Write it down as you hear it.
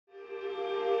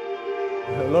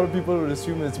A lot of people would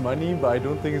assume it's money, but I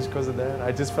don't think it's because of that.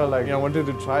 I just felt like I wanted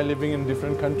to try living in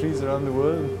different countries around the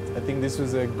world. I think this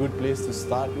was a good place to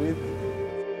start with.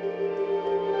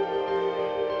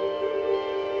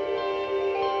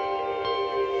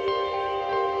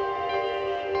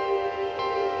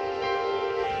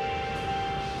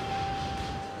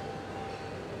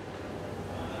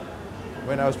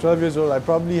 When I was 12 years old, I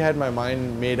probably had my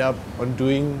mind made up on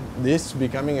doing this,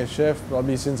 becoming a chef,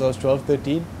 probably since I was 12,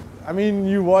 13. I mean,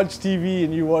 you watch TV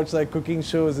and you watch like cooking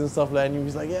shows and stuff like that, and you're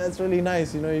just like, yeah, it's really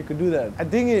nice, you know, you could do that. I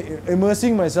think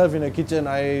immersing myself in a kitchen,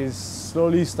 I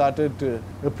slowly started to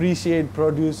appreciate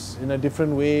produce in a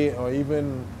different way, or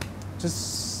even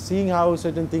just seeing how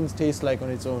certain things taste like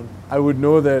on its own. I would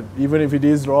know that even if it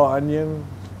is raw onion,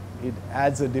 it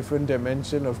adds a different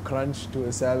dimension of crunch to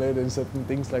a salad and certain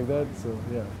things like that, so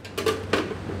yeah.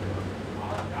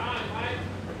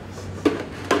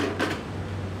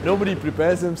 Nobody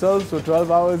prepares themselves for 12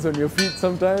 hours on your feet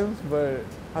sometimes, but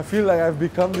I feel like I've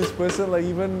become this person, like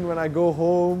even when I go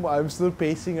home, I'm still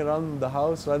pacing around the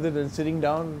house rather than sitting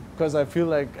down, because I feel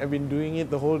like I've been doing it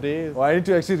the whole day. Or I need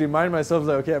to actually remind myself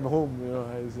like, okay, I'm home, you know,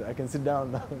 I can sit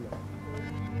down now.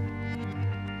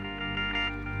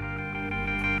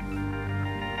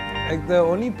 Like the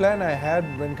only plan I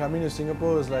had when coming to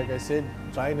Singapore was, like I said,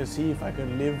 trying to see if I could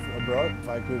live abroad, if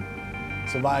I could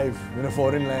survive in a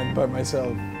foreign land by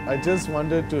myself. I just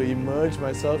wanted to immerse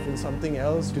myself in something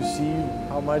else to see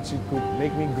how much it could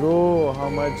make me grow, or how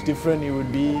much different it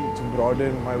would be to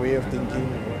broaden my way of thinking.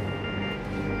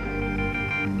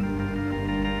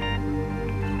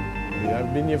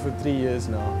 I've been here for 3 years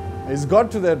now. It's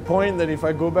got to that point that if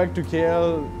I go back to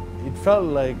KL, it felt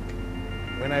like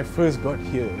when I first got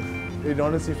here. It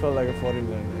honestly felt like a foreign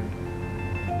land.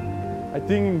 I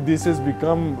think this has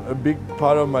become a big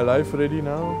part of my life already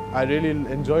now. I really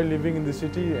enjoy living in the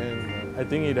city, and I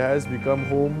think it has become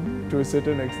home to a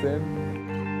certain extent.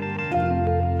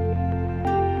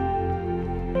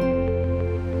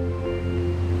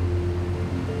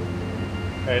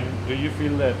 And do you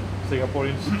feel that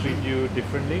Singaporeans treat you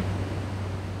differently?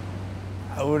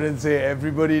 I wouldn't say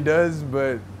everybody does,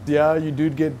 but yeah, you do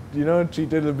get, you know,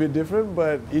 treated a bit different,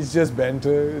 but it's just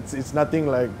banter. It's nothing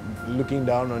like looking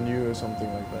down on you or something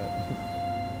like that.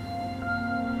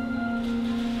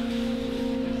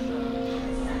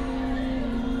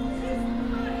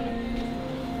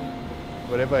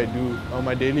 Whatever I do on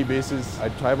my daily basis, I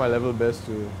try my level best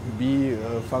to be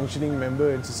a functioning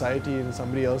member in society in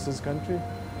somebody else's country.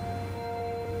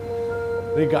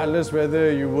 Regardless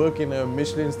whether you work in a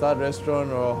Michelin-starred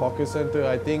restaurant or a hawker center,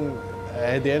 I think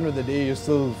at the end of the day, you're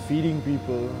still feeding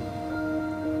people.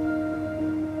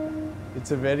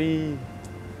 It's a very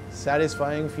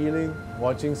satisfying feeling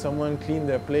watching someone clean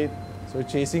their plate. So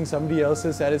chasing somebody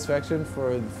else's satisfaction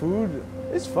for the food,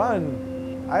 it's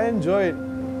fun. I enjoy it.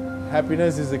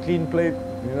 Happiness is a clean plate,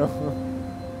 you know.